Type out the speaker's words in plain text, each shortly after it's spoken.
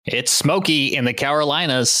It's smoky in the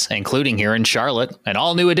Carolinas, including here in Charlotte. An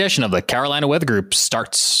all-new edition of the Carolina Weather Group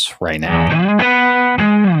starts right now.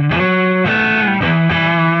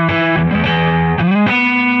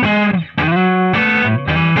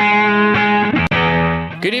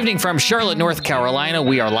 Good evening from Charlotte, North Carolina.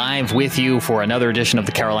 We are live with you for another edition of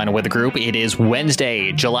the Carolina Weather Group. It is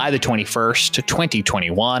Wednesday, July the 21st,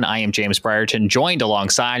 2021. I am James Brierton, joined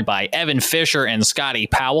alongside by Evan Fisher and Scotty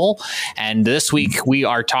Powell. And this week we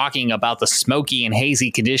are talking about the smoky and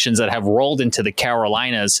hazy conditions that have rolled into the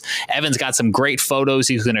Carolinas. Evan's got some great photos.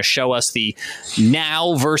 He's going to show us the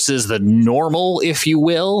now versus the normal, if you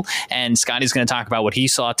will. And Scotty's going to talk about what he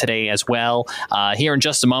saw today as well. Here in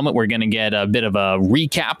just a moment, we're going to get a bit of a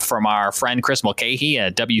recap from our friend Chris Mulcahy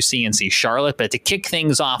at WCNC Charlotte. But to kick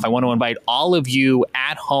things off, I want to invite all of you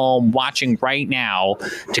at home watching right now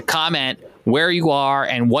to comment where you are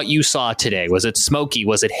and what you saw today. Was it smoky?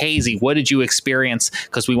 Was it hazy? What did you experience?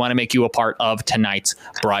 Because we want to make you a part of tonight's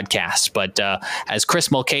broadcast. But as Chris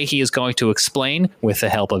Mulcahy is going to explain with the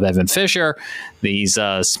help of Evan Fisher, these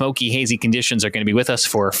smoky, hazy conditions are going to be with us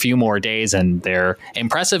for a few more days, and they're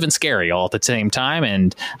impressive and scary all at the same time.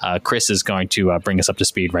 And Chris is going to bring us up to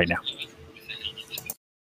speed right now.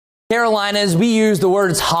 Carolinas, we use the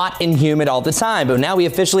words hot and humid all the time, but now we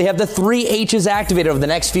officially have the three H's activated over the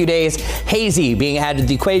next few days. Hazy being added to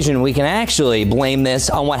the equation. We can actually blame this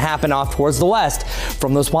on what happened off towards the west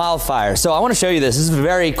from those wildfires. So I want to show you this. This is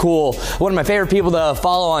very cool. One of my favorite people to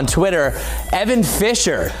follow on Twitter, Evan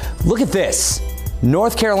Fisher. Look at this.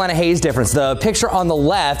 North Carolina haze difference. The picture on the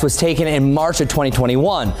left was taken in March of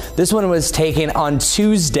 2021. This one was taken on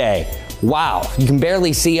Tuesday. Wow, you can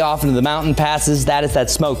barely see off into the mountain passes. That is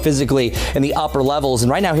that smoke physically in the upper levels.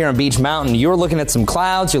 And right now here on Beach Mountain, you're looking at some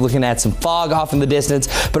clouds, you're looking at some fog off in the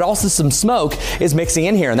distance, but also some smoke is mixing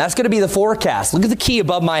in here. And that's going to be the forecast. Look at the key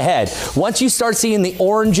above my head. Once you start seeing the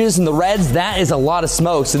oranges and the reds, that is a lot of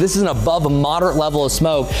smoke. So this is an above a moderate level of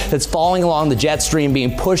smoke that's falling along the jet stream,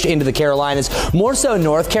 being pushed into the Carolinas. More so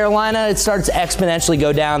North Carolina, it starts to exponentially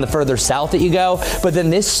go down the further south that you go. But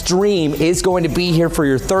then this stream is going to be here for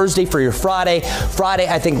your Thursday, for your Friday. Friday,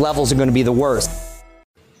 I think levels are going to be the worst.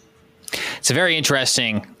 It's very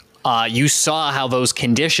interesting. You saw how those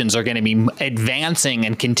conditions are going to be advancing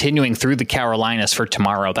and continuing through the Carolinas for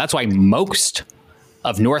tomorrow. That's why most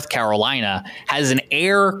of North Carolina has an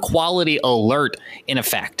air quality alert in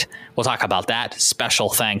effect. We'll talk about that. Special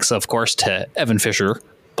thanks, of course, to Evan Fisher,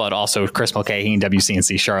 but also Chris Mulcahy and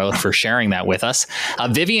WCNC Charlotte for sharing that with us.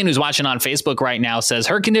 Vivian, who's watching on Facebook right now, says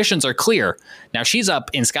her conditions are clear. Now, she's up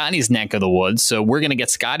in Scotty's neck of the woods, so we're going to get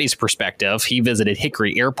Scotty's perspective. He visited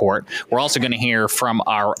Hickory Airport. We're also going to hear from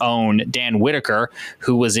our own Dan Whitaker,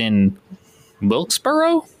 who was in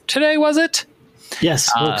Wilkesboro today, was it?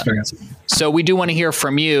 Yes, so we do want to hear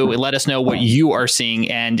from you. Let us know what you are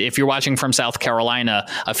seeing. And if you're watching from South Carolina,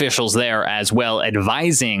 officials there as well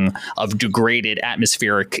advising of degraded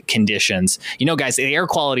atmospheric conditions. You know, guys, the air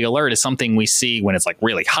quality alert is something we see when it's like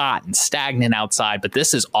really hot and stagnant outside. But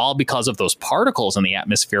this is all because of those particles in the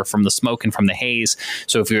atmosphere from the smoke and from the haze.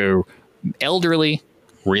 So if you're elderly,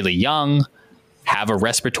 really young, have a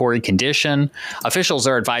respiratory condition, officials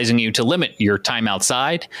are advising you to limit your time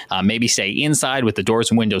outside, maybe stay inside with the doors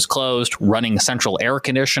and windows closed. Running a central air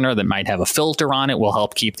conditioner that might have a filter on it will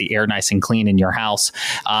help keep the air nice and clean in your house.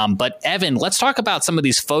 But Evan, let's talk about some of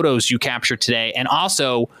these photos you captured today, and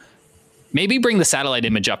also maybe bring the satellite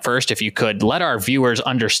image up first if you could. Let our viewers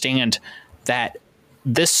understand that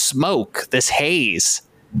this smoke, this haze,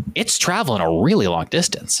 it's traveling a really long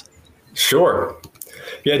distance. Sure.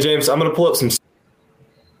 Yeah, James, I'm going to pull up some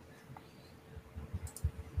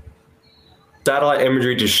satellite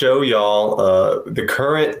imagery to show y'all the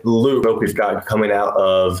current loop we've got coming out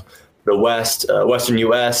of the western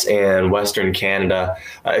U.S. and western Canada.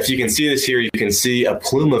 If you can see this here, you can see a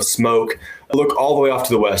plume of smoke. Look all the way off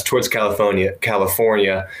to the west towards California.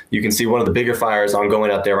 You can see one of the bigger fires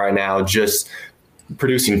ongoing out there right now, just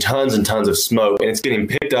producing tons and tons of smoke, and it's getting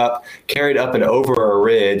picked up, carried up and over a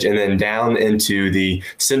ridge, and then down into the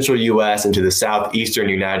central U.S. into the southeastern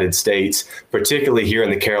United States, particularly here in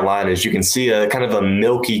the Carolinas. You can see a kind of a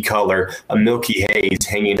milky color, a milky haze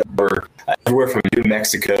hanging over everywhere from New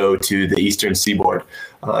Mexico to the eastern seaboard.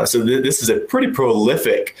 So this is a pretty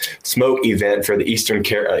prolific smoke event for the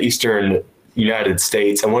eastern United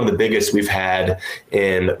States, and one of the biggest we've had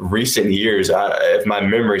in recent years. If my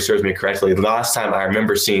memory serves me correctly, the last time I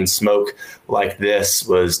remember seeing smoke like this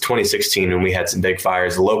was 2016 when we had some big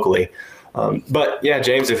fires locally. But yeah,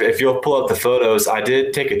 James, if you'll pull up the photos, I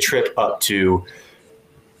did take a trip up to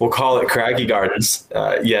we'll call it Craggy Gardens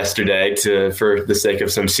yesterday for the sake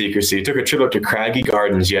of some secrecy. Took a trip up to Craggy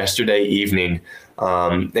Gardens yesterday evening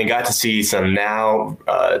and got to see some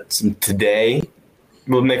today.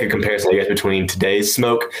 We'll make a comparison, I guess, between today's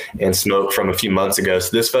smoke and smoke from a few months ago.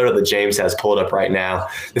 So this photo that James has pulled up right now,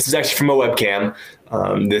 this is actually from a webcam.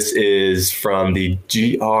 This is from the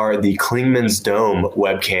Clingman's Dome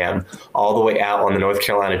webcam, all the way out on the North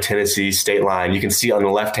Carolina-Tennessee state line. You can see on the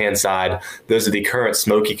left-hand side, those are the current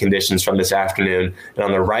smoky conditions from this afternoon. And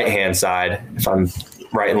on the right-hand side, if I'm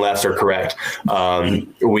right and left are correct,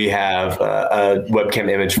 we have a webcam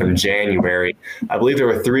image from January. I believe there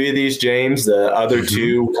were 3 of these, James. The other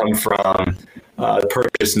 2 come from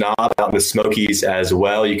Purchase Knob out in the Smokies as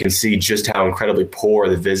well. You can see just how incredibly poor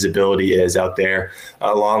the visibility is out there.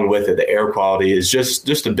 Along with it, the air quality is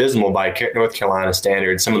just abysmal by North Carolina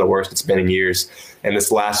standards, some of the worst it's been in years. And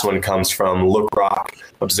this last one comes from Look Rock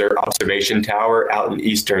Observation Tower out in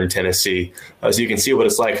eastern Tennessee. So you can see what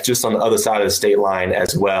it's like just on the other side of the state line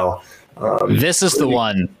as well. This is the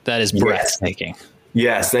one that is breathtaking.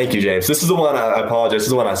 Yes, thank you, James. This is the one, I apologize, this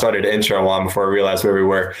is the one I started to intro on before I realized where we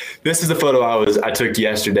were. This is the photo I took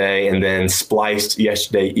yesterday and then spliced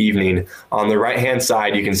yesterday evening. On the right-hand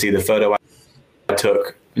side, you can see the photo I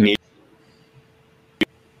took near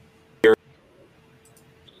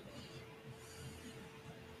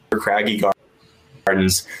Craggy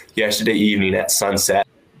Gardens yesterday evening at sunset.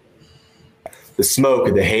 The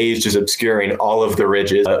smoke, the haze just obscuring all of the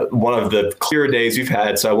ridges. One of the clear days we've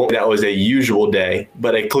had, so I won't say that was a usual day,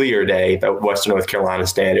 but a clear day by Western North Carolina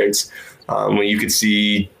standards, when you could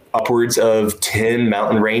see upwards of 10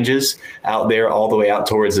 mountain ranges out there all the way out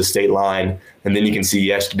towards the state line. And then you can see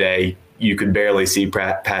yesterday, you could barely see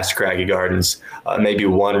past Craggy Gardens, maybe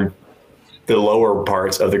the lower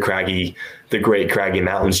parts of the Great Craggy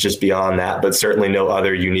Mountains just beyond that, but certainly no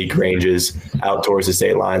other unique ranges out towards the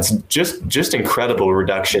state lines. Just incredible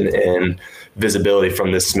reduction in visibility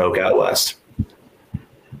from this smoke out west.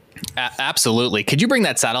 Absolutely. Could you bring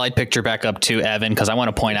that satellite picture back up too, Evan? Because I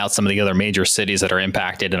want to point out some of the other major cities that are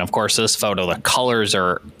impacted. And of course, this photo, the colors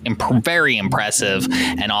are very impressive.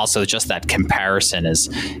 And also just that comparison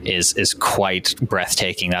is quite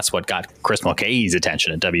breathtaking. That's what got Chris Mulcahy's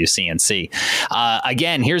attention at WCNC.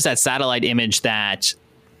 Again, here's that satellite image that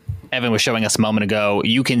Evan was showing us a moment ago.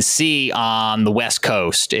 You can see on the West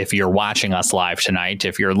Coast, if you're watching us live tonight,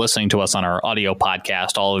 if you're listening to us on our audio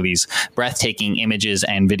podcast, all of these breathtaking images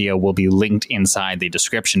and video will be linked inside the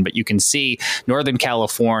description. But you can see Northern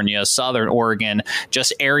California, Southern Oregon,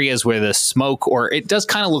 just areas where the smoke, or it does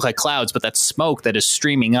kind of look like clouds, but that smoke that is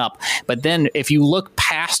streaming up. But then if you look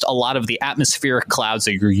past a lot of the atmospheric clouds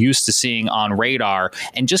that you're used to seeing on radar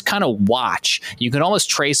and just kind of watch, you can almost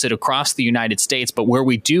trace it across the United States. But where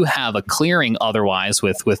we do have a clearing otherwise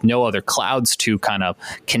with no other clouds to kind of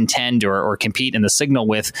contend or compete in the signal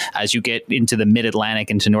with, as you get into the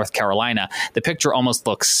mid-Atlantic, into North Carolina, the picture almost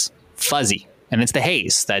looks fuzzy. And it's the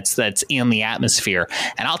haze that's in the atmosphere.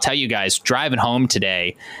 And I'll tell you guys, driving home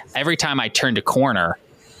today, every time I turned a corner,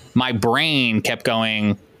 my brain kept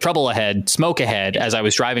going, trouble ahead, smoke ahead, as I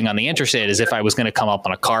was driving on the interstate, as if I was going to come up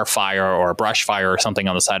on a car fire or a brush fire or something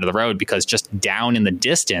on the side of the road, because just down in the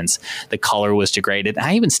distance, the color was degraded.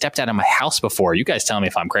 I even stepped out of my house before. You guys tell me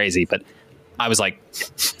if I'm crazy, but I was like,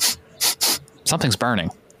 something's burning.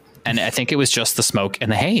 And I think it was just the smoke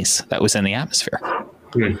and the haze that was in the atmosphere.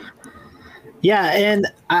 Yeah, and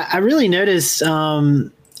I really noticed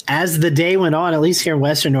as the day went on, at least here in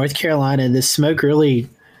Western North Carolina, the smoke really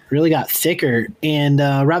got thicker. And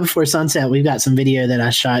right before sunset, we've got some video that I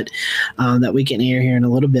shot that we can air here in a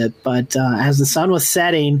little bit. But as the sun was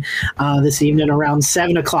setting this evening around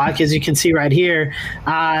 7 o'clock, as you can see right here,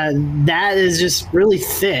 that is just really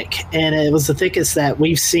thick. And it was the thickest that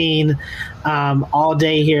we've seen all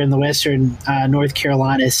day here in the Western North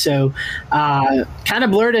Carolina. So kind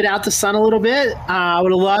of blurted out the sun a little bit. I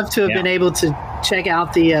would have loved to have been able to check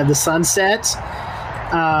out the sunsets.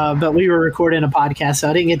 But we were recording a podcast, so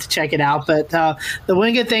I didn't get to check it out. But the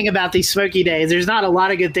one good thing about these smoky days, there's not a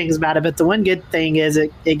lot of good things about it, but the one good thing is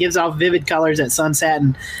it gives off vivid colors at sunset.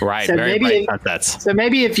 And right, so very bright sunsets. So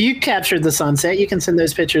maybe if you captured the sunset, you can send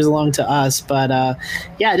those pictures along to us. But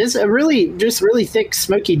yeah, it is a really thick,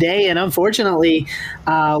 smoky day, and unfortunately,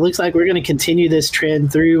 looks like we're going to continue this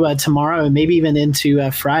trend through tomorrow and maybe even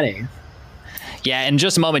into Friday. Yeah, in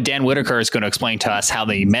just a moment, Dan Whitaker is going to explain to us how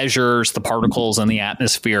he measures the particles in the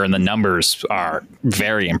atmosphere, and the numbers are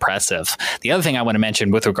very impressive. The other thing I want to mention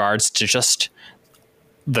with regards to just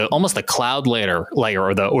almost the cloud layer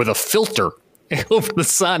or the filter over the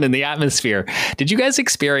sun in the atmosphere. Did you guys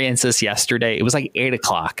experience this yesterday? It was like 8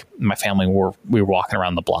 o'clock. My family we were walking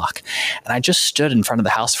around the block, and I just stood in front of the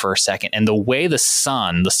house for a second. And the way the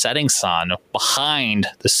setting sun behind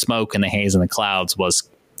the smoke and the haze and the clouds was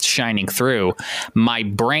shining through, my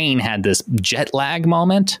brain had this jet lag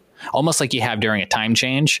moment, almost like you have during a time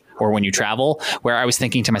change or when you travel, where I was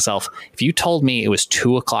thinking to myself, if you told me it was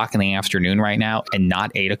 2 o'clock in the afternoon right now and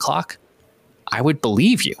not 8 o'clock, I would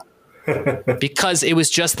believe you. Because it was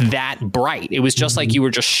just that bright. It was just like you were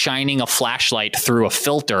just shining a flashlight through a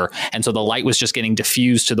filter. And so the light was just getting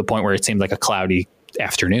diffused to the point where it seemed like a cloudy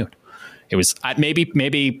afternoon. It was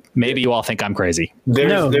maybe you all think I'm crazy.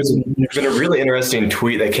 There's been a really interesting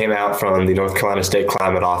tweet that came out from the North Carolina State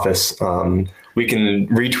Climate Office. We can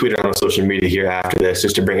retweet it on social media here after this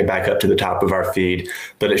just to bring it back up to the top of our feed.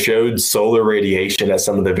 But it showed solar radiation at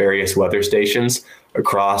some of the various weather stations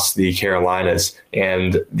across the Carolinas.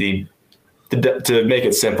 And to make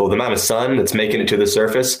it simple, the amount of sun that's making it to the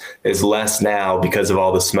surface is less now because of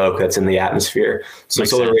all the smoke that's in the atmosphere. So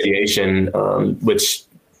Makes solar sense. radiation, which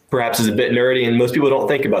perhaps is a bit nerdy, and most people don't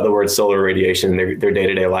think about the word solar radiation in their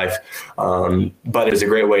day-to-day life, but it's a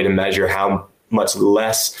great way to measure how much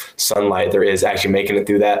less sunlight there is actually making it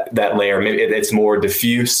through that layer. Maybe it's more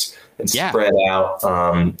diffuse and spread out,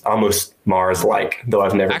 almost Mars-like, though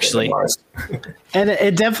I've never been to Mars. And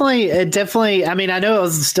it definitely, I mean, I know it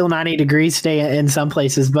was still 90 degrees today in some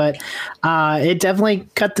places, but it definitely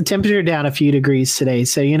cut the temperature down a few degrees today.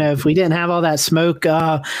 So, if we didn't have all that smoke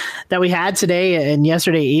that we had today and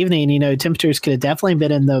yesterday evening, temperatures could have definitely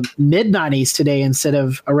been in the mid 90s today instead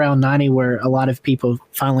of around 90 where a lot of people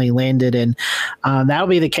finally landed. And that'll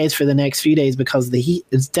be the case for the next few days because the heat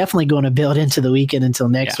is definitely going to build into the weekend until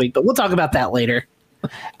next week. But we'll talk about that later.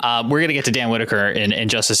 We're going to get to Dan Whitaker in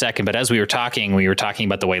just a second. But as we were talking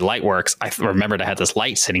about the way light works. I remembered I had this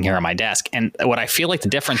light sitting here on my desk. And what I feel like the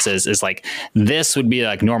difference is like this would be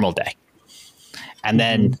like normal day. And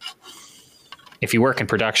then if you work in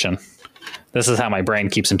production, this is how my brain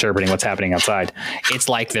keeps interpreting what's happening outside. It's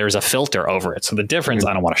like there's a filter over it. So the difference,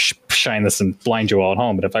 I don't want to shine this and blind you all at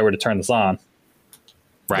home, but if I were to turn this on,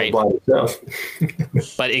 right.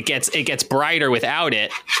 But it gets brighter without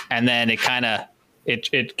it. And then it kind of,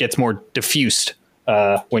 it gets more diffused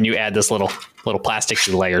when you add this little plastic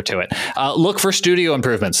layer to it. Look for studio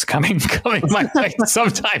improvements coming my way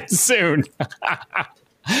sometime soon.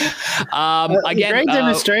 Again, great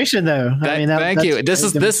demonstration though. Thank you.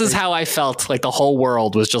 This is how I felt like the whole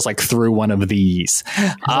world was just like through one of these.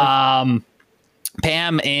 Pam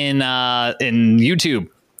in YouTube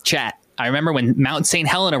chat. I remember when Mount St.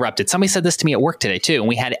 Helena erupted. Somebody said this to me at work today, too. And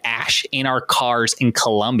we had ash in our cars in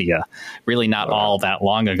Colombia, really not all that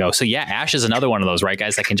long ago. So, yeah, ash is another one of those, right,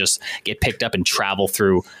 guys, that can just get picked up and travel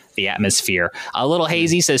through the atmosphere. A little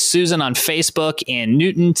hazy says Susan on Facebook in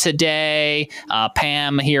Newton today.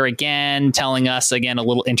 Pam here again telling us, again, a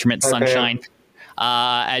little intermittent sunshine.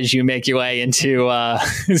 As you make your way into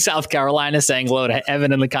South Carolina, saying hello to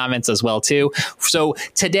Evan in the comments as well, too. So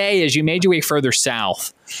today, as you made your way further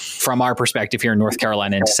south, from our perspective here in North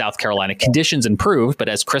Carolina into South Carolina, conditions improved. But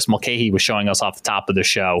as Chris Mulcahy was showing us off the top of the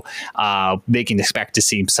show, they can expect to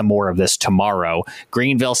see some more of this tomorrow.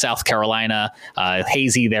 Greenville, South Carolina,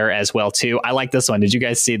 hazy there as well, too. I like this one. Did you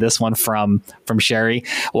guys see this one from Sherry?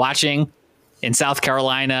 Watching in South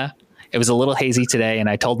Carolina, it was a little hazy today, and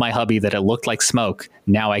I told my hubby that it looked like smoke.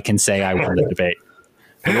 Now I can say I won the debate.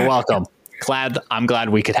 You're welcome. I'm glad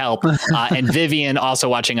we could help. And Vivian also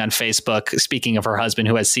watching on Facebook, speaking of her husband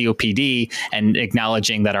who has COPD and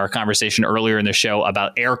acknowledging that our conversation earlier in the show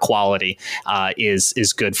about air quality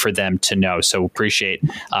is good for them to know. So appreciate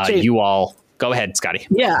you all. Go ahead, Scotty.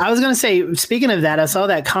 Yeah, I was going to say, speaking of that, I saw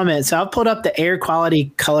that comment. So I've pulled up the air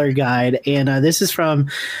quality color guide, and this is from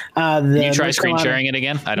Can you try screen sharing it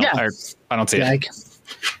again? I don't see it.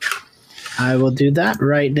 I will do that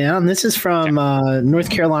right now. And this is from North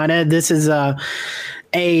Carolina. This is a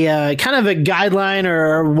kind of a guideline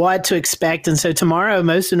or what to expect. And so tomorrow,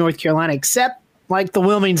 most of North Carolina, except like the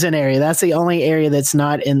Wilmington area, that's the only area that's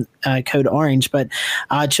not in code orange. But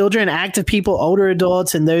children, active people, older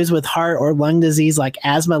adults, and those with heart or lung disease like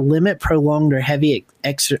asthma limit prolonged or heavy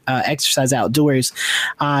exercise outdoors.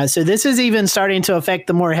 So this is even starting to affect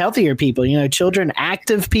the more healthier people. Children,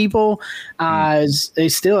 active people, they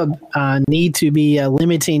still need to be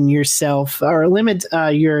limiting yourself or limit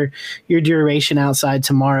your duration outside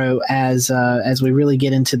tomorrow as we really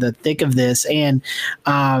get into the thick of this. And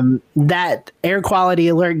that air air quality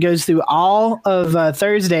alert goes through all of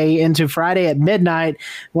Thursday into Friday at midnight.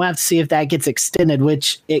 We'll have to see if that gets extended,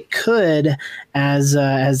 which it could, as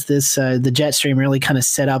this the jet stream really kind of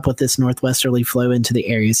set up with this northwesterly flow into the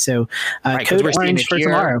area. So code orange for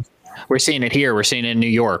tomorrow. We're seeing it here. We're seeing it in New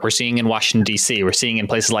York. We're seeing it in Washington, D.C. We're seeing it in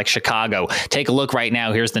places like Chicago. Take a look right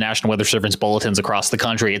now. Here's the National Weather Service bulletins across the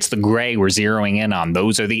country. It's the gray we're zeroing in on.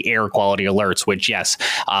 Those are the air quality alerts, which, yes,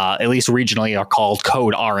 at least regionally are called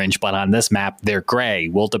code orange. But on this map, they're gray.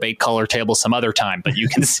 We'll debate color tables some other time. But you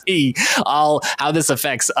can see how this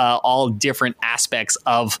affects all different aspects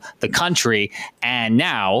of the country. And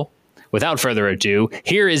now, without further ado,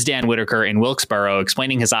 here is Dan Whitaker in Wilkesboro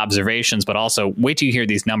explaining his observations, but also wait till you hear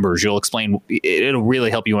these numbers. You'll explain, it'll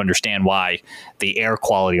really help you understand why the air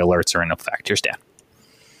quality alerts are in effect. Here's Dan.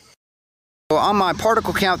 Well, on my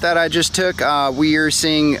particle count that I just took, we are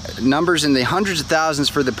seeing numbers in the hundreds of thousands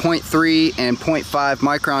for the 0.3 and 0.5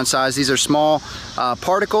 micron size. These are small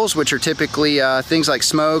particles, which are typically things like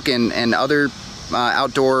smoke and other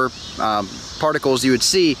outdoor particles you would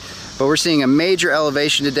see. But we're seeing a major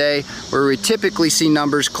elevation today where we typically see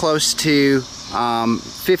numbers close to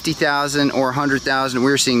 50,000 or 100,000.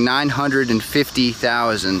 We're seeing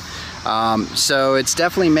 950,000. So it's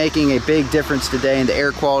definitely making a big difference today in the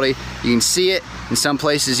air quality. You can see it in some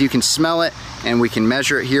places, you can smell it, and we can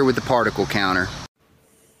measure it here with the particle counter.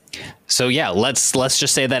 So yeah, let's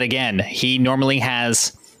just say that again. He normally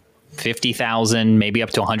has 50,000, maybe up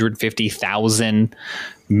to 150,000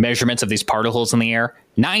 measurements of these particles in the air.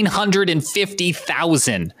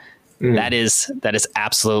 950,000. That is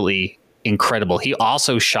absolutely incredible. He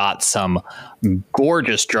also shot some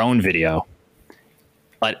gorgeous drone video,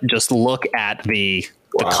 but just look at the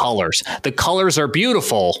colors. The colors are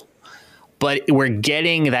beautiful, but we're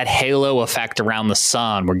getting that halo effect around the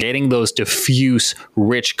sun. We're getting those diffuse,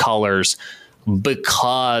 rich colors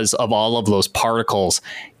because of all of those particles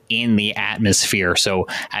in the atmosphere. So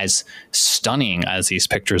as stunning as these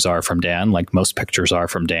pictures are from Dan, like most pictures are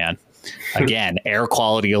from Dan, again, air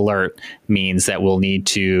quality alert means that we'll need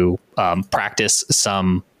to practice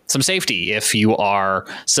some safety if you are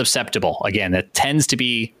susceptible. Again, that tends to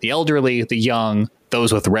be the elderly, the young,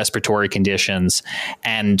 those with respiratory conditions.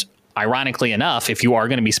 And ironically enough, if you are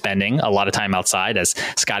going to be spending a lot of time outside, as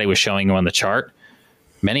Scotty was showing you on the chart,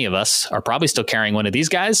 many of us are probably still carrying one of these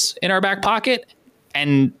guys in our back pocket,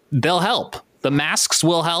 and they'll help. The masks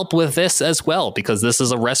will help with this as well, because this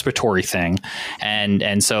is a respiratory thing.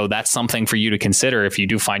 And so that's something for you to consider if you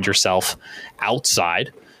do find yourself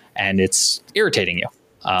outside and it's irritating you.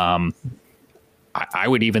 I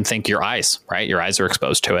would even think your eyes, right? Your eyes are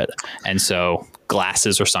exposed to it. And so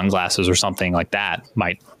glasses or sunglasses or something like that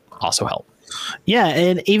might also help. Yeah,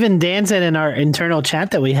 and even Dan said in our internal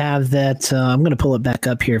chat that we have that I'm going to pull it back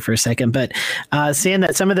up here for a second, but saying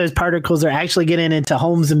that some of those particles are actually getting into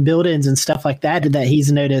homes and buildings and stuff like that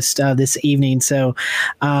he's noticed this evening. So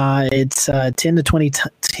it's 10 to 20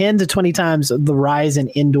 times the rise in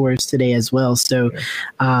indoors today as well. So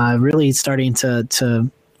really starting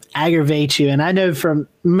to aggravate you. And I know from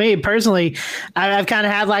me personally, I've kind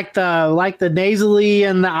of had like the nasally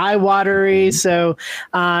and the eye watery. So,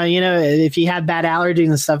 if you have bad allergies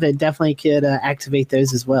and stuff, it definitely could activate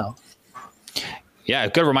those as well. Yeah,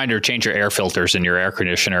 good reminder to change your air filters in your air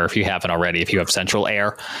conditioner if you haven't already. If you have central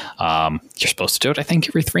air, you're supposed to do it, I think,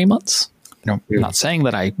 every 3 months. I'm not saying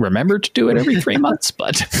that I remember to do it every 3 months,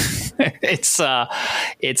 but it's a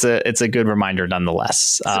good reminder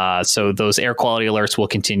nonetheless. So those air quality alerts will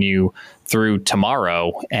continue through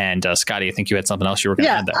tomorrow. And Scotty, I think you had something else you were going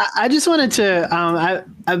to add there. I just wanted to,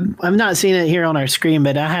 I'm not seeing it here on our screen,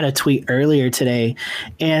 but I had a tweet earlier today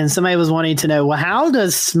and somebody was wanting to know, well, how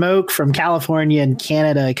does smoke from California and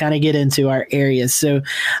Canada kind of get into our areas? So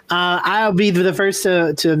I'll be the first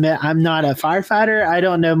to admit I'm not a firefighter. I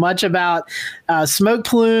don't know much about smoke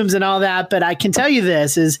plumes and all that, but I can tell you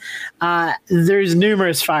this is there's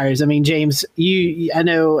numerous fires. I mean, James, I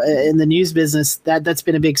know in the news business that's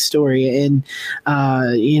been a big story. And,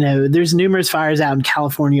 there's numerous fires out in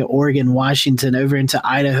California, Oregon, Washington, over into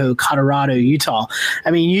Idaho, Colorado, Utah.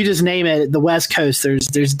 I mean, you just name it, the West Coast,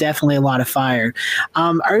 there's definitely a lot of fire.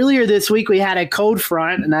 Earlier this week, we had a cold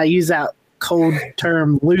front, and I use that cold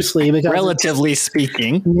term loosely because relatively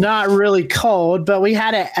speaking, not really cold, but we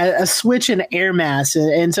had a switch in air mass,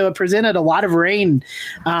 and so it presented a lot of rain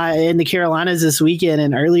in the Carolinas this weekend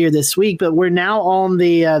and earlier this week. But we're now on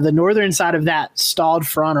the northern side of that stalled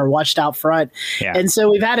front or washed out front, and so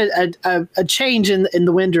we've had a change in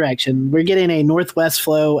the wind direction. We're getting a northwest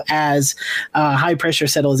flow as high pressure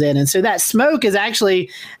settles in, and so that smoke is actually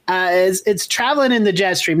it's traveling in the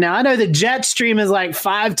jet stream. Now I know the jet stream is like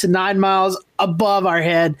 5 to 9 miles miles above our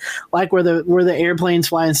head, like where the airplanes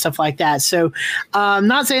fly and stuff like that. So I'm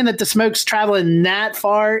not saying that the smoke's traveling that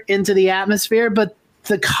far into the atmosphere, but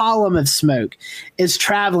the column of smoke is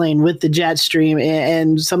traveling with the jet stream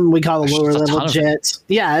and some we call the lower level jets.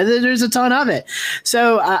 Yeah, there's a ton of it.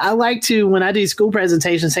 So I like to, when I do school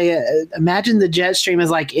presentations, say, imagine the jet stream is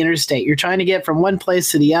like interstate. You're trying to get from one place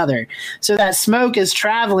to the other. So that smoke is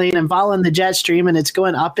traveling and following the jet stream, and it's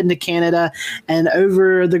going up into Canada and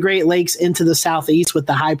over the Great Lakes into the southeast with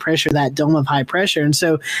the high pressure, that dome of high pressure. And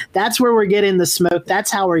so that's where we're getting the smoke. That's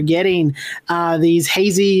how we're getting these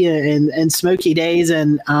hazy and smoky days.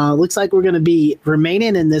 And looks like we're going to be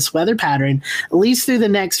remaining in this weather pattern at least through the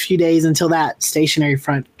next few days until that stationary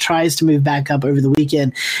front tries to move back up over the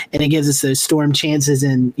weekend, and it gives us those storm chances.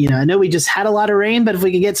 And I know we just had a lot of rain, but if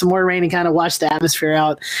we could get some more rain and kind of wash the atmosphere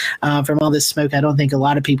out from all this smoke, I don't think a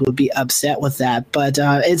lot of people would be upset with that. But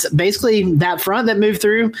it's basically that front that moved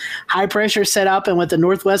through, high pressure set up, and with the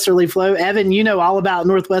northwesterly flow. Evan, you know all about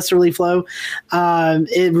northwesterly flow.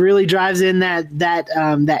 It really drives in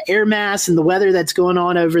that air mass and the weather that's going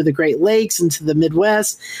on over the Great Lakes into the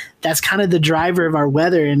Midwest. That's kind of the driver of our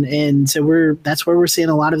weather, and so that's where we're seeing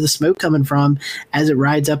a lot of the smoke coming from as it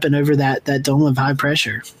rides up and over that dome of high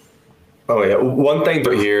pressure. Oh yeah, one thing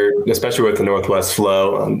to hear, especially with the northwest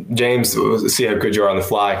flow, James, see how good you are on the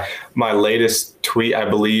fly. My latest tweet, I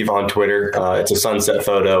believe, on Twitter, it's a sunset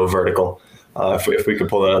photo, vertical. If we could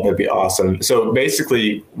pull that up, that'd be awesome. So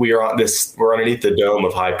basically, we're underneath the dome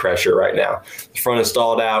of high pressure right now. The front is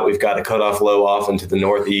stalled out. We've got a cutoff low off into the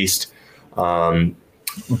northeast,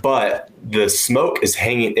 but the smoke is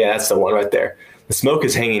hanging. Yeah, that's the one right there. The smoke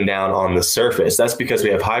is hanging down on the surface. That's because we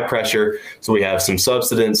have high pressure, so we have some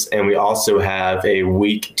subsidence, and we also have a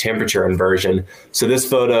weak temperature inversion. So this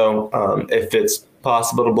photo, if it's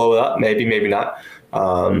possible to blow it up, maybe not.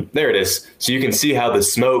 There it is. So you can see how the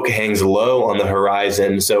smoke hangs low on the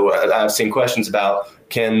horizon. So I've seen questions about,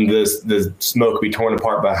 can the smoke be torn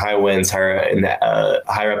apart by high winds higher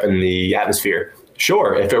up in the atmosphere?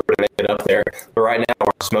 Sure, if it were to make it up there. But right now,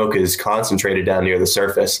 our smoke is concentrated down near the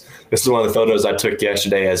surface. This is one of the photos I took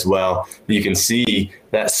yesterday as well. You can see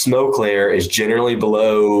that smoke layer is generally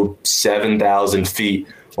below 7,000 feet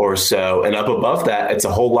or so. And up above that, it's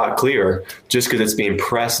a whole lot clearer just because it's being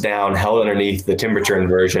pressed down, held underneath the temperature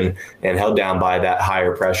inversion, and held down by that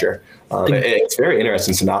higher pressure. It's very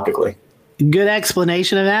interesting synoptically. Good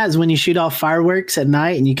explanation of that is when you shoot off fireworks at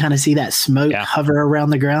night and you kind of see that smoke hover around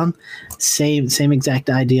the ground. Same exact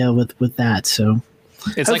idea with that. So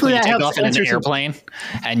it's like when you take off in an airplane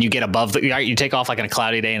and you get above you take off like on a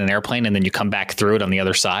cloudy day in an airplane, and then you come back through it on the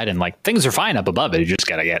other side, and like things are fine up above it. You just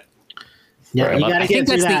got to get. Yeah, you I think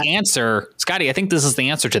that's the answer, Scotty. I think this is the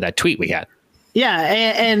answer to that tweet we had. Yeah,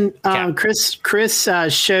 and Chris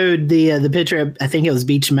showed the picture of, I think it was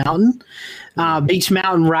Beach Mountain. Beach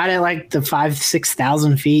Mountain right at like the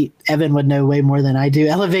 6,000 feet. Evan would know way more than I do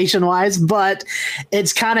elevation wise, but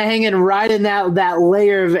it's kind of hanging right in that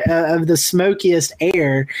layer of the smokiest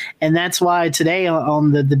air. And that's why today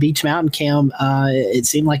on the Beach Mountain cam, it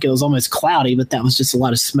seemed like it was almost cloudy, but that was just a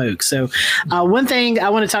lot of smoke. So one thing I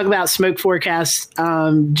want to talk about smoke forecast,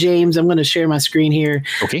 James, I'm going to share my screen here.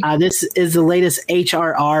 Okay. This is the latest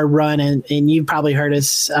HRR run, and you've probably heard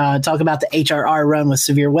us talk about the HRR run with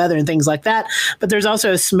severe weather and things like that. But there's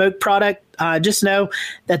also a smoke product. Just know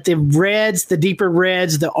that the reds, the deeper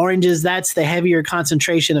reds, the oranges, that's the heavier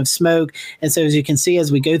concentration of smoke. And so as you can see,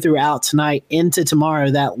 as we go throughout tonight into tomorrow,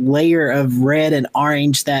 that layer of red and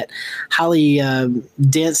orange, that highly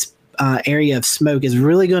dense area of smoke is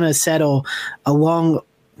really going to settle along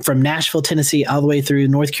from Nashville, Tennessee, all the way through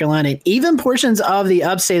North Carolina, and even portions of the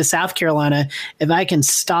upstate of South Carolina. If I can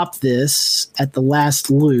stop this at the last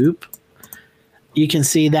loop, you can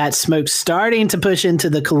see that smoke starting to push into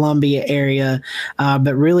the Columbia area,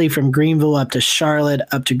 but really from Greenville up to Charlotte,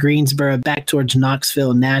 up to Greensboro, back towards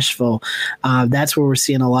Knoxville, Nashville. That's where we're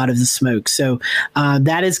seeing a lot of the smoke. So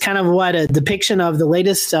that is kind of what a depiction of the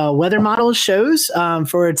latest weather model shows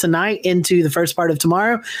for tonight into the first part of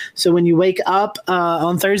tomorrow. So when you wake up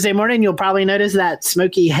on Thursday morning, you'll probably notice that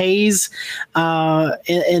smoky haze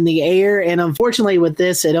in the air. And unfortunately with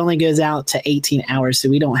this, it only goes out to 18 hours. So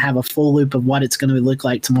we don't have a full loop of what it's going to look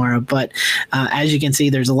like tomorrow. But as you can see,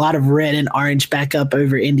 there's a lot of red and orange back up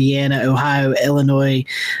over Indiana, Ohio, Illinois,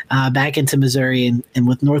 back into Missouri. And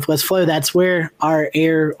with northwest flow, that's where our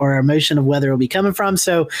air or our motion of weather will be coming from.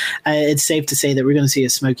 So it's safe to say that we're going to see a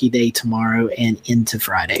smoky day tomorrow and into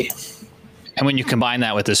Friday. And when you combine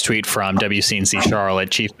that with this tweet from WCNC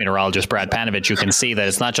Charlotte Chief Meteorologist Brad Panovich, you can see that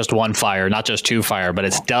it's not just one fire, not just two fire, but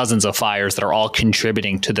it's dozens of fires that are all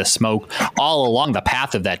contributing to the smoke all along the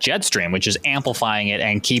path of that jet stream, which is amplifying it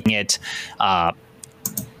and keeping it a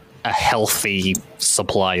healthy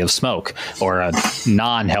supply of smoke, or a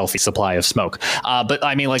non-healthy supply of smoke. But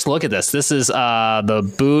I mean, let's look at this. This is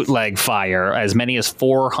the bootleg fire. As many as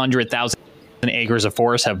 400,000 acres of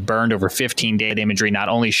forest have burned over 15 days. Imagery not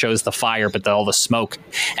only shows the fire, but all the smoke.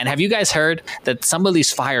 And have you guys heard that some of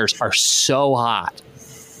these fires are so hot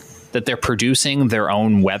that they're producing their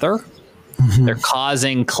own weather? Mm-hmm. They're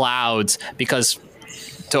causing clouds because,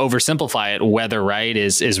 to oversimplify it, weather, right,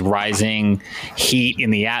 is rising heat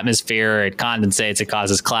in the atmosphere. It condensates, it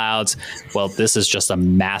causes clouds. Well, this is just a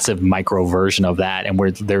massive micro version of that, and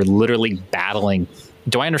they're literally battling.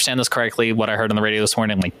 Do I understand this correctly, what I heard on the radio this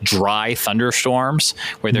morning? Like dry thunderstorms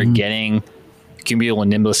where they're getting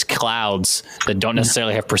cumulonimbus clouds that don't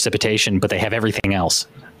necessarily have precipitation, but they have everything else.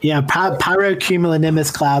 Yeah,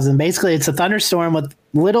 pyrocumulonimbus clouds. And basically it's a thunderstorm with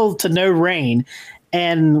little to no rain.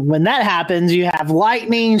 And when that happens, you have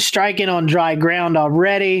lightning striking on dry ground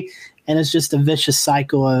already. And it's just a vicious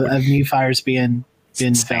cycle of new fires being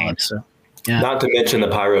developed. So. Yeah. Not to mention the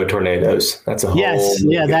pyro tornadoes. That's a whole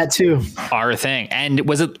that too. Our thing. And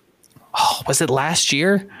was it last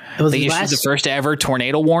year? They issued the first ever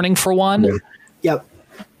tornado warning for one? Yep.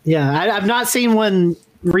 Yeah, I've not seen one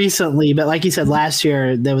recently, but like you said, last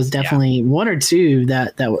year there was definitely one or two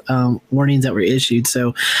that warnings that were issued.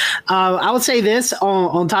 So I would say this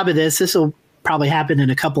on top of this will probably happen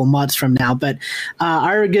in a couple of months from now. But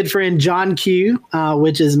our good friend John Q,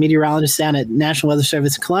 which is meteorologist down at National Weather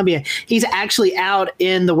Service in Columbia, he's actually out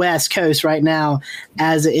in the West Coast right now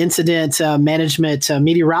as an incident management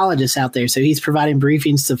meteorologist out there. So he's providing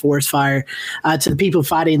briefings to forest fire, to the people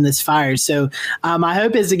fighting this fire. So my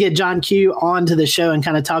hope is to get John Q onto the show and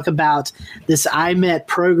kind of talk about this IMET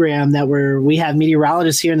program that we have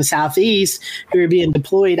meteorologists here in the Southeast who are being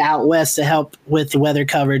deployed out west to help with the weather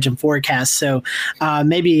coverage and forecast. So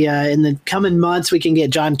maybe in the coming months, we can get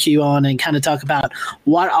John Q on and kind of talk about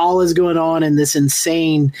what all is going on in this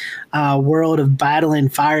insane world of battling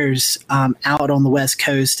fires out on the West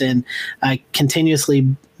Coast and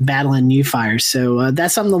continuously battling new fires. So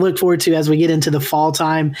that's something to look forward to as we get into the fall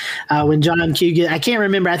time when John Q I can't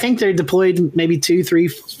remember. I think they're deployed maybe 2, 3,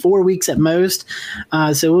 4 weeks at most.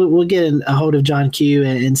 So we'll get a hold of John Q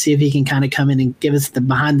and see if he can kind of come in and give us the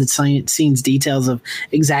behind the scenes details of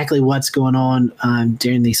exactly what's going on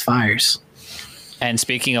during these fires. And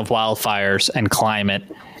speaking of wildfires and climate,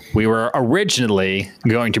 we were originally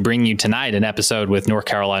going to bring you tonight an episode with North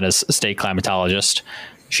Carolina's state climatologist.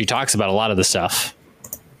 She talks about a lot of the stuff.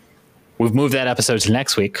 We've moved that episode to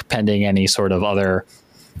next week, pending any sort of other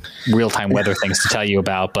real-time weather things to tell you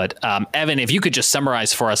about. But Evan, if you could just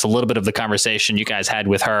summarize for us a little bit of the conversation you guys had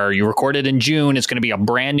with her. You recorded in June. It's going to be a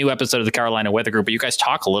brand new episode of the Carolina Weather Group, but you guys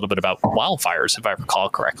talk a little bit about wildfires, if I recall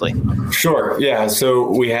correctly. Sure. Yeah. So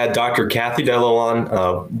we had Dr. Kathy Dello on,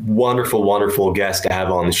 a wonderful, wonderful guest to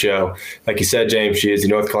have on the show. Like you said, James, she is the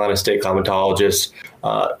North Carolina state climatologist.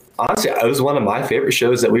 Honestly, it was one of my favorite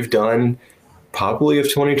shows that we've done probably of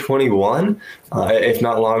 2021, if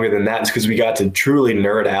not longer than that, because we got to truly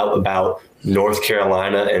nerd out about North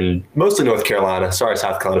Carolina and mostly North Carolina. Sorry,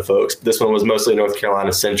 South Carolina folks. This one was mostly North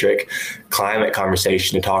Carolina centric climate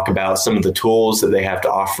conversation to talk about some of the tools that they have to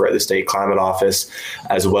offer at the state climate office,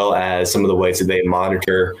 as well as some of the ways that they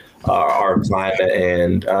monitor our climate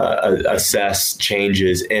and assess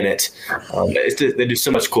changes in it. They do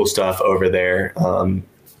so much cool stuff over there.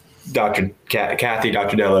 Dr.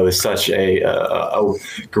 Dr. Dello is such a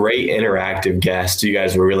great interactive guest. You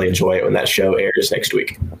guys will really enjoy it when that show airs next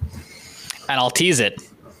week. And I'll tease it.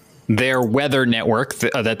 Their weather network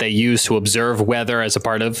that they use to observe weather as a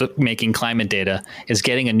part of making climate data is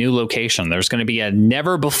getting a new location. There's going to be a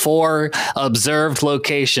never before observed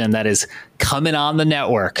location that is coming on the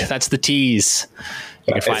network. That's the tease.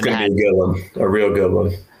 It's going to be a good one, a real good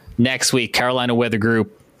one. Next week, Carolina Weather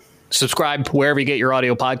Group. Subscribe wherever you get your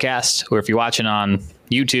audio podcasts, or if you're watching on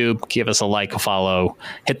YouTube, give us a like, a follow,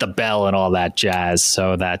 hit the bell and all that jazz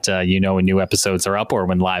so that you know when new episodes are up or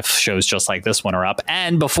when live shows just like this one are up.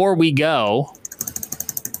 And before we go,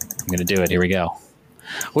 I'm going to do it. Here we go.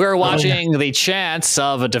 We're watching the chance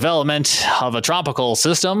of a development of a tropical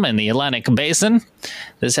system in the Atlantic Basin.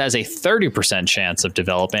 This has a 30% chance of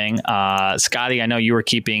developing. Scotty, I know you were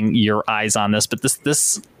keeping your eyes on this, but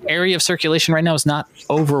this area of circulation right now is not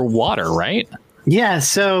over water, right? Yeah.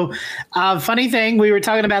 So funny thing, we were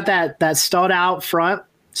talking about that stalled out front,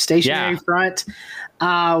 stationary front.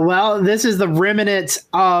 Well, this is the remnant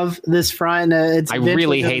of this front. I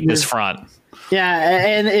really hate this front. Yeah,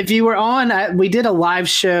 and if you were on, we did a live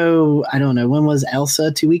show. I don't know, when was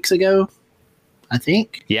Elsa? 2 weeks ago, I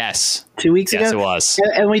think. Yes. 2 weeks ago. Yes, it was.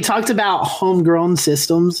 And we talked about homegrown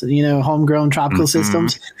systems, homegrown tropical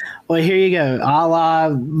systems. Well, here you go. A la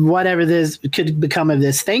whatever this could become of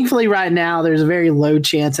this. Thankfully, right now, there's a very low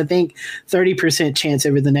chance. I think 30% chance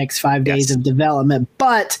over the next 5 days of development.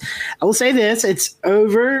 But I will say this. It's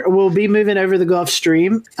over. We'll be moving over the Gulf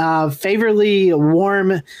Stream. Favorably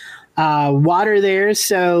warm water there.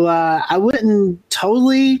 So I wouldn't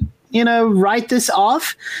totally write this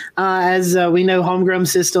off, as we know homegrown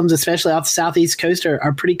systems, especially off the southeast coast,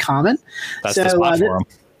 are pretty common. That's the spot for them.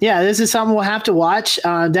 Yeah, this is something we'll have to watch.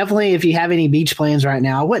 Definitely, if you have any beach plans right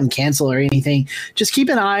now, I wouldn't cancel or anything. Just keep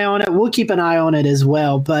an eye on it. We'll keep an eye on it as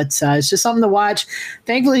well. But it's just something to watch.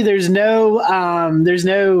 Thankfully, there's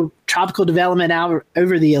no tropical development out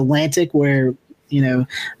over the Atlantic where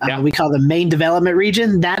we call the main development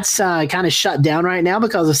region. That's kind of shut down right now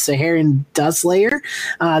because of Saharan dust layer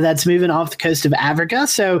that's moving off the coast of Africa.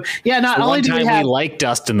 So not only do we like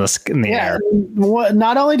dust in the air.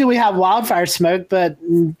 Not only do we have wildfire smoke, but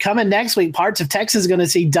coming next week, parts of Texas is going to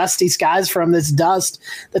see dusty skies from this dust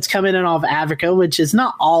that's coming in off Africa, which is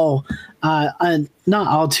not all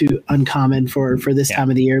too uncommon for this time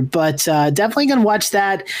of the year, but definitely going to watch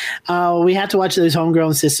that. We have to watch those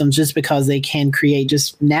homegrown systems just because they can create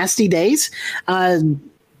just nasty days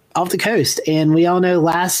off the coast. And we all know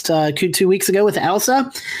last 2 weeks ago with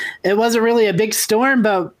Elsa, it wasn't really a big storm,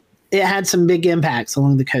 but it had some big impacts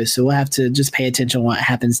along the coast. So we'll have to just pay attention to what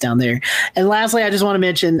happens down there. And lastly, I just want to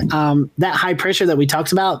mention that high pressure that we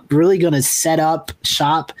talked about really going to set up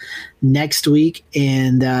shop next week.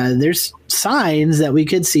 And there's signs that we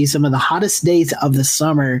could see some of the hottest days of the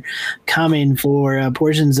summer coming for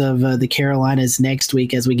portions of the Carolinas next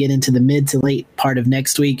week as we get into the mid to late part of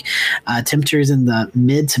next week. Temperatures in the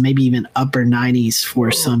mid to maybe even upper 90s for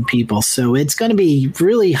some people. So it's going to be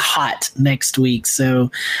really hot next week. So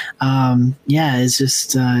it's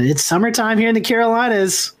just it's summertime here in the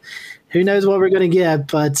Carolinas. Who knows what we're going to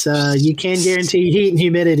get, but you can guarantee heat and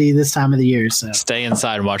humidity this time of the year. So stay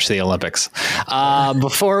inside and watch the Olympics.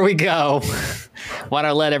 Before we go, want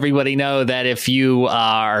to let everybody know that if you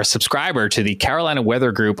are a subscriber to the Carolina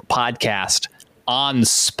Weather Group podcast on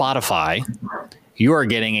Spotify, you are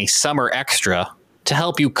getting a summer extra to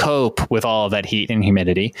help you cope with all of that heat and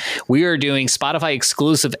humidity. We are doing Spotify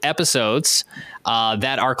exclusive episodes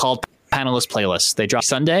that are called Panelist Playlists. They drop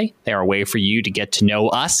Sunday. They are a way for you to get to know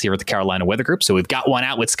us here at the Carolina Weather Group. So we've got one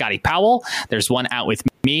out with Scotty Powell. There's one out with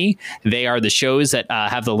me. They are the shows that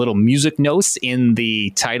have the little music notes in the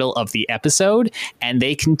title of the episode, and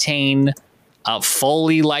they contain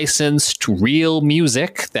fully licensed real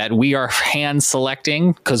music that we are hand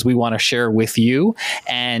selecting because we want to share with you.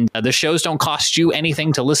 And the shows don't cost you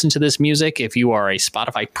anything to listen to this music. If you are a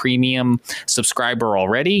Spotify premium subscriber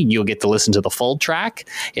already, you'll get to listen to the full track.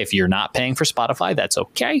 If you're not paying for Spotify, that's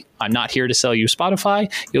okay. I'm not here to sell you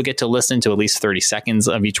Spotify. You'll get to listen to at least 30 seconds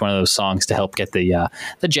of each one of those songs to help get the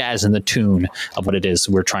jazz and the tune of what it is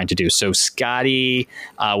we're trying to do. So Scotty,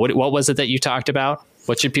 what was it that you talked about?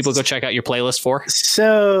 What should people go check out your playlist for?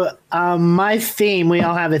 So my theme, we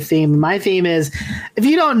all have a theme. My theme is, if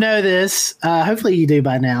you don't know this, hopefully you do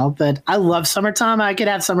by now, but I love summertime. I could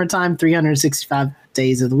have summertime 365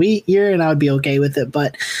 days of the year and I would be okay with it.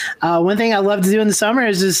 But one thing I love to do in the summer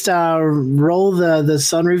is just roll the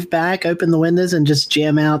sunroof back, open the windows, and just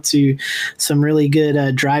jam out to some really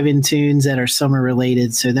good drive-in tunes that are summer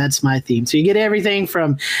related. So that's my theme. So you get everything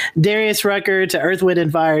from Darius Rucker to Earth, Wind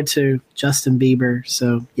and Fire to Justin Bieber.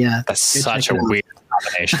 So yeah, that's such a weird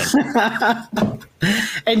combination.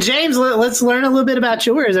 And James, let's learn a little bit about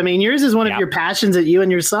yours. I mean, yours is one of your passions that you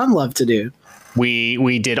and your son love to do.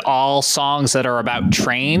 We did all songs that are about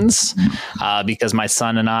trains because my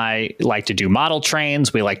son and I like to do model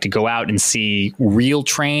trains. We like to go out and see real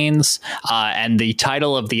trains. And the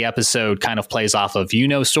title of the episode kind of plays off of,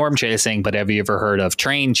 storm chasing, but have you ever heard of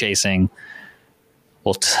train chasing?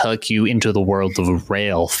 We'll take you into the world of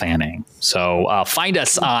rail fanning. So find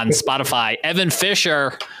us on Spotify. Evan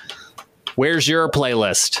Fisher, where's your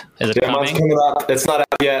playlist? Is it coming? Up. It's not out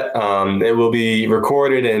yet. It will be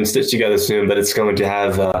recorded and stitched together soon, but it's going to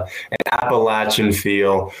have an Appalachian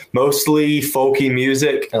feel, mostly folky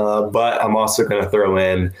music, but I'm also going to throw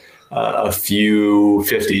in a few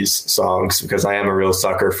 50s songs because I am a real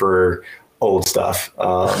sucker for old stuff.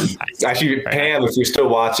 Actually, Pam, if you're still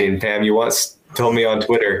watching, Pam, you once told me on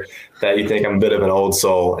Twitter that you think I'm a bit of an old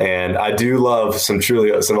soul, and I do love some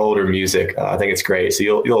older music. I think it's great. So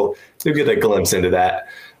you'll get a glimpse into that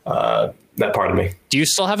part of me. Do you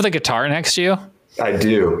still have the guitar next to you? I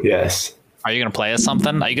do. Yes. Are you going to play us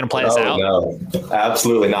something? Are you going to play us out? No,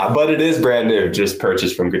 absolutely not. But it is brand new, just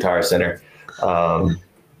purchased from Guitar Center.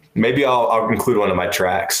 Maybe I'll include one of my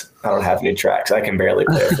tracks. I don't have any tracks. I can barely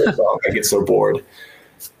play a full song. I get so bored.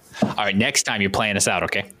 All right, next time you're playing us out,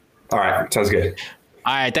 okay? All right, sounds good.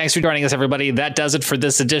 All right, thanks for joining us, everybody. That does it for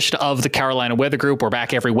this edition of the Carolina Weather Group. We're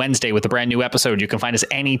back every Wednesday with a brand new episode. You can find us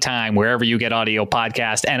anytime, wherever you get audio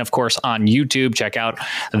podcast, and of course on YouTube. Check out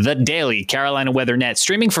the daily Carolina Weather Net,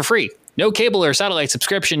 streaming for free. No cable or satellite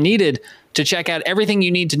subscription needed to check out everything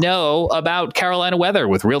you need to know about Carolina weather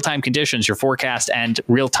with real-time conditions, your forecast, and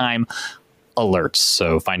real-time alerts.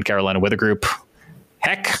 So find Carolina Weather Group,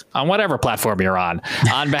 heck, on whatever platform you're on.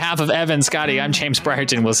 On behalf of Evan, Scotty, I'm James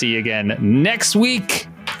Brierton. We'll see you again next week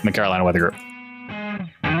in the Carolina Weather Group.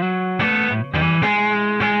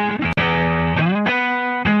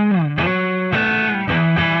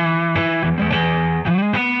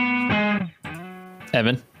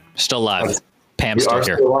 Evan, still live. Pam's still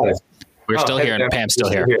here. We're still here, and Pam's still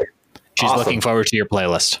here. She's Awesome. looking forward to your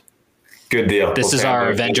playlist. Good deal. This is Pam, our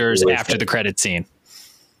we're Avengers really after the credit scene.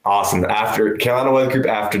 Awesome. After Carolina Weather Group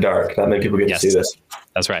After Dark. Not many people get to see this.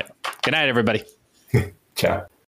 That's right. Good night, everybody. Ciao.